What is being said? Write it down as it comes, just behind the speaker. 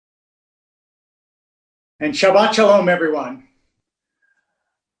And Shabbat Shalom, everyone.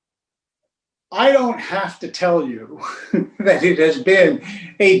 I don't have to tell you that it has been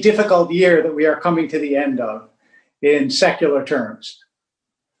a difficult year that we are coming to the end of in secular terms.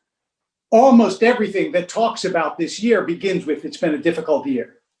 Almost everything that talks about this year begins with it's been a difficult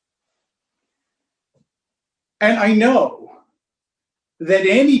year. And I know that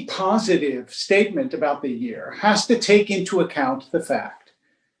any positive statement about the year has to take into account the fact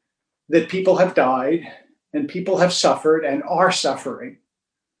that people have died and people have suffered and are suffering,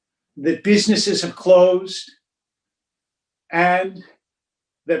 that businesses have closed, and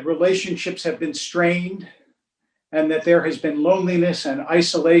that relationships have been strained, and that there has been loneliness and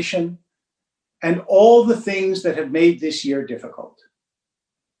isolation, and all the things that have made this year difficult.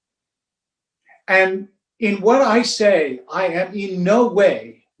 And in what I say, I am in no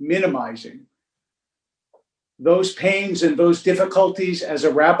way minimizing those pains and those difficulties. As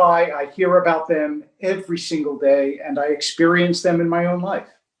a rabbi, I hear about them every single day, and I experience them in my own life.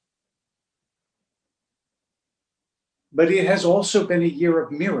 But it has also been a year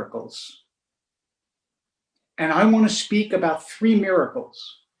of miracles. And I want to speak about 3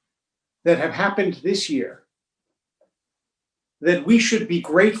 miracles that have happened this year that we should be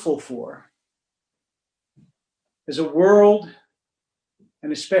grateful for as a world,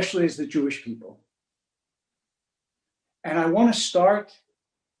 and especially as the Jewish people. And I want to start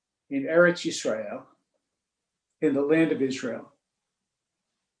in Eretz Yisrael, in the land of Israel.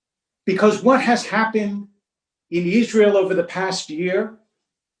 Because what has happened in Israel over the past year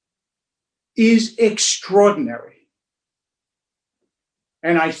is extraordinary.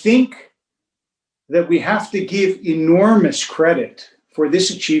 And I think that we have to give enormous credit for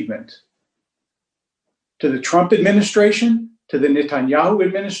this achievement to the Trump administration, to the Netanyahu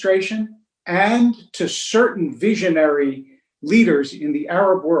administration, and to certain visionary leaders in the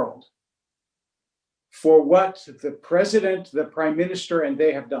Arab world for what the president, the prime minister, and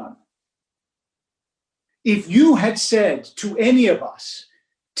they have done. If you had said to any of us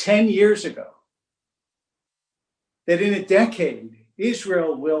 10 years ago that in a decade,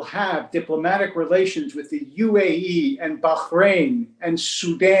 Israel will have diplomatic relations with the UAE and Bahrain and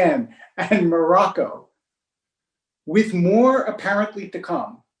Sudan and Morocco, with more apparently to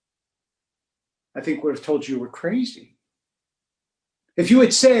come, I think would have told you were crazy. If you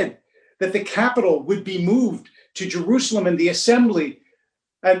had said that the capital would be moved to Jerusalem and the assembly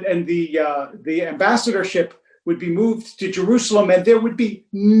and the ambassadorship would be moved to Jerusalem and there would be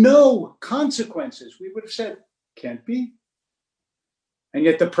no consequences, we would have said, can't be. And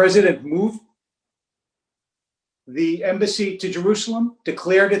yet the president moved the embassy to Jerusalem,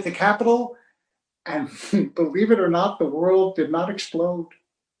 declared it the capital, and believe it or not, the world did not explode.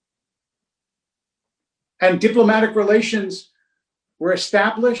 And diplomatic relations were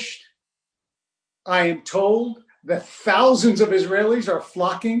established. I am told that thousands of Israelis are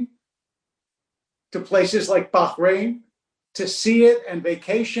flocking to places like Bahrain to see it and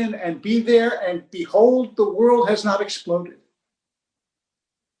vacation and be there, and behold, the world has not exploded.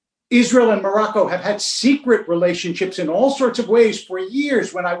 Israel and Morocco have had secret relationships in all sorts of ways for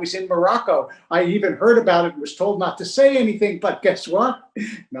years. When I was in Morocco, I even heard about it and was told not to say anything, but guess what?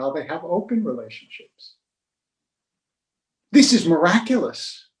 Now they have open relationships. This is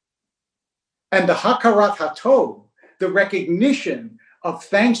miraculous. And the Hakarat Hatov, the recognition of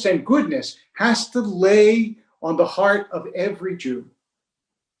thanks and goodness, has to lay on the heart of every Jew.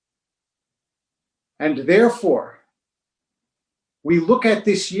 And therefore, we look at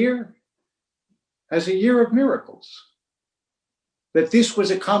this year as a year of miracles, that this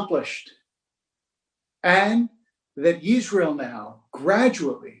was accomplished, and that Israel now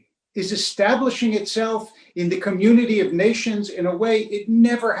gradually is establishing itself in the community of nations in a way it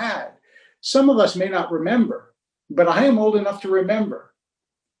never had. Some of us may not remember, but I am old enough to remember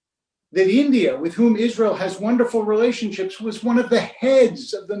that India, with whom Israel has wonderful relationships, was one of the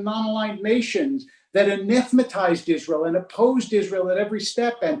heads of the non-aligned nations that anathematized Israel and opposed Israel at every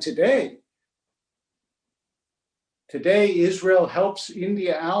step. And today Israel helps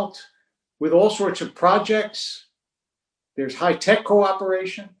India out with all sorts of projects. There's high-tech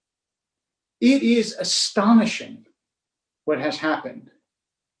cooperation. It is astonishing what has happened.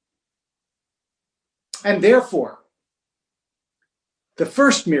 And therefore, the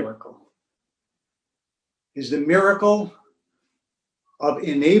first miracle is the miracle of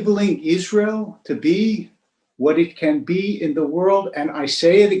enabling Israel to be what it can be in the world. And I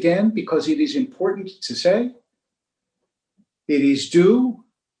say it again because it is important to say. It is due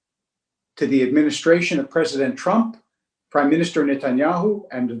to the administration of President Trump, Prime Minister Netanyahu,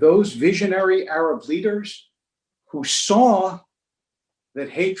 and those visionary Arab leaders who saw that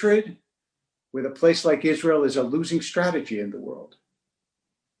hatred with a place like Israel is a losing strategy in the world.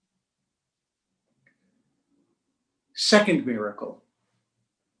 Second miracle.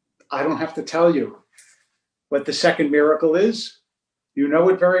 I don't have to tell you what the second miracle is. You know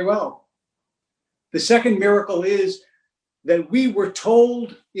it very well. The second miracle is that we were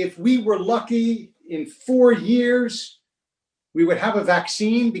told if we were lucky in 4 years, we would have a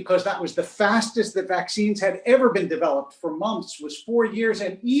vaccine, because that was the fastest that vaccines had ever been developed for months, was 4 years.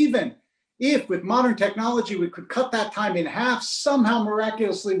 And even if with modern technology we could cut that time in half, somehow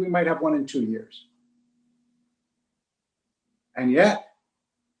miraculously we might have one in 2 years. And yet,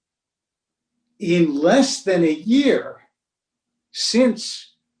 in less than a year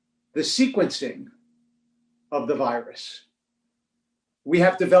since the sequencing of the virus, we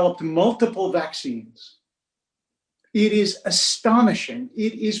have developed multiple vaccines. It is astonishing.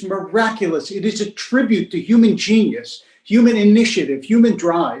 It is miraculous. It is a tribute to human genius, human initiative, human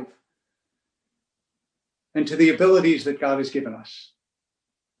drive, and to the abilities that God has given us.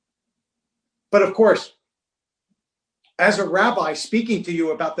 But of course, as a rabbi speaking to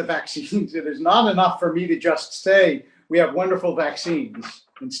you about the vaccines, it is not enough for me to just say we have wonderful vaccines.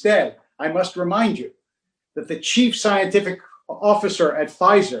 Instead, I must remind you that the chief scientific officer at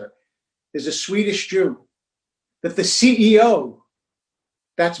Pfizer is a Swedish Jew, that the CEO,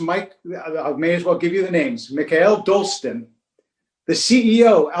 that's Mike, I may as well give you the names, Mikael Dolsten. The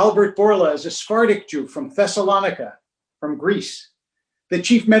CEO, Albert Bourla, is a Sephardic Jew from Thessalonica, from Greece. The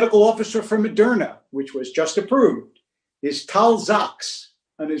chief medical officer for Moderna, which was just approved, is Tal Zaks,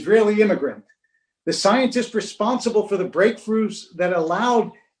 an Israeli immigrant. The scientist responsible for the breakthroughs that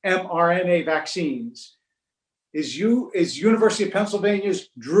allowed mRNA vaccines is University of Pennsylvania's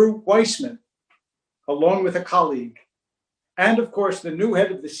Drew Weissman, along with a colleague. And of course, the new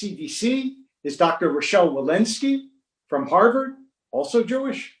head of the CDC is Dr. Rochelle Walensky from Harvard, also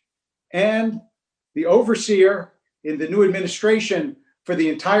Jewish, and the overseer in the new administration for the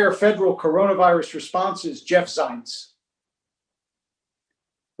entire federal coronavirus response is Jeff Zients.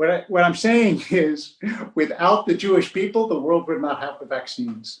 What I'm saying is, without the Jewish people, the world would not have the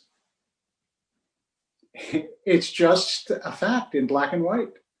vaccines. It's just a fact in black and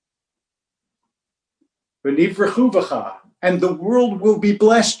white. V'nivrechu v'cha, and the world will be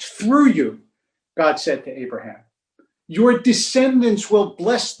blessed through you, God said to Abraham. Your descendants will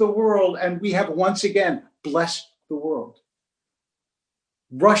bless the world, and we have once again blessed the world.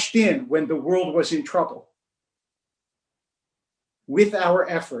 Rushed in when the world was in trouble. With our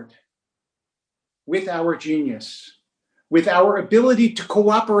effort, with our genius, with our ability to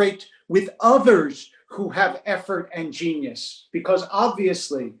cooperate with others who have effort and genius, because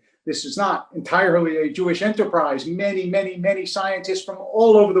obviously this is not entirely a Jewish enterprise. Many, many, many scientists from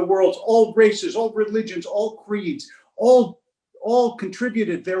all over the world, all races, all religions, all creeds, all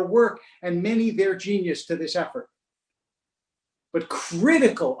contributed their work and many their genius to this effort. But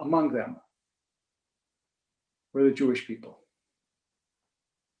critical among them were the Jewish people.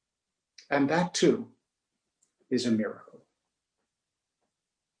 And that too is a miracle.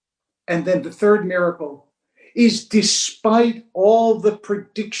 And then the third miracle is, despite all the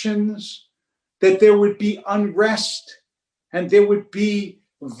predictions that there would be unrest and there would be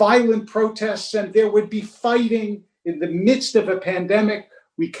violent protests and there would be fighting in the midst of a pandemic,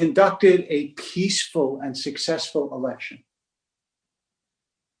 we conducted a peaceful and successful election.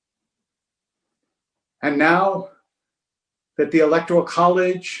 And now that the Electoral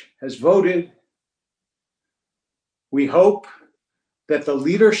College has voted, we hope that the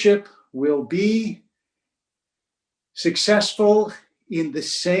leadership will be successful in the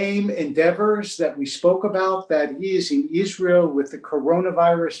same endeavors that we spoke about, that is in Israel with the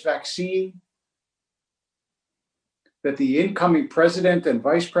coronavirus vaccine, that the incoming president and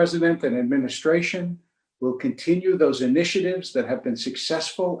vice president and administration will continue those initiatives that have been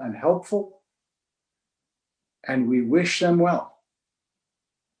successful and helpful, and we wish them well.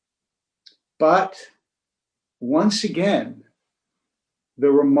 But once again, the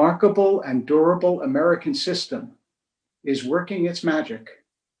remarkable and durable American system is working its magic.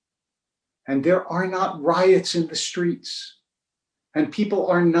 And there are not riots in the streets, and people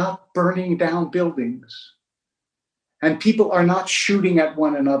are not burning down buildings, and people are not shooting at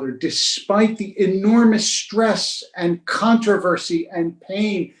one another, despite the enormous stress and controversy and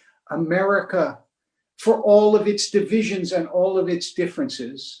pain. America, for all of its divisions and all of its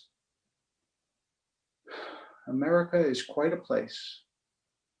differences, America is quite a place.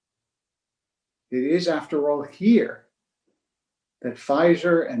 It is, after all, here that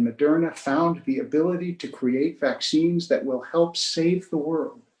Pfizer and Moderna found the ability to create vaccines that will help save the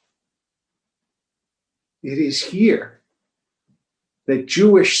world. It is here that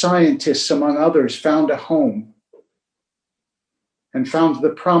Jewish scientists, among others, found a home and found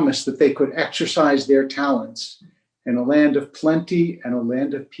the promise that they could exercise their talents in a land of plenty and a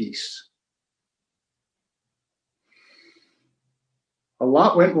land of peace. A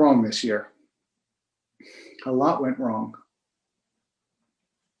lot went wrong this year. A lot went wrong.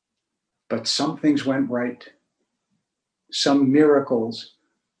 But some things went right. Some miracles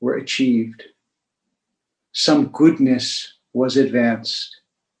were achieved. Some goodness was advanced.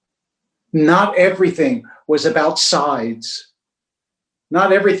 Not everything was about sides.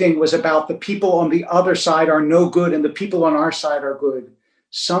 Not everything was about the people on the other side are no good and the people on our side are good.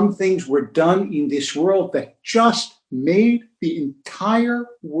 Some things were done in this world that just made the entire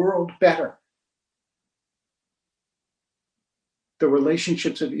world better. The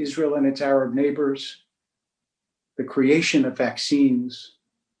relationships of Israel and its Arab neighbors, the creation of vaccines,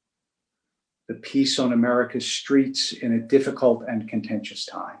 the peace on America's streets in a difficult and contentious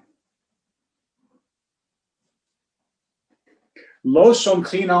time. Lo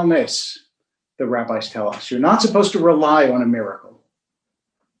somchin al nes, the rabbis tell us. You're not supposed to rely on a miracle,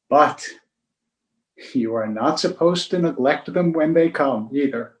 but you are not supposed to neglect them when they come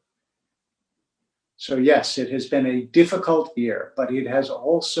either. So yes, it has been a difficult year, but it has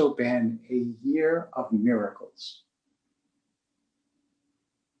also been a year of miracles.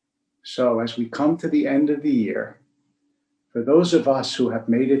 So as we come to the end of the year, for those of us who have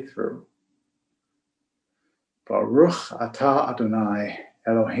made it through, Baruch atah Adonai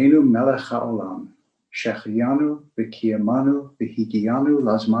Eloheinu melech haolam, shechianu v'kiyamanu v'higianu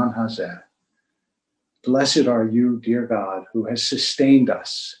lazman hazeh. Blessed are you, dear God, who has sustained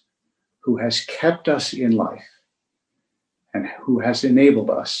us, who has kept us in life, and who has enabled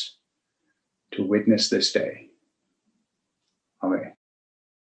us to witness this day.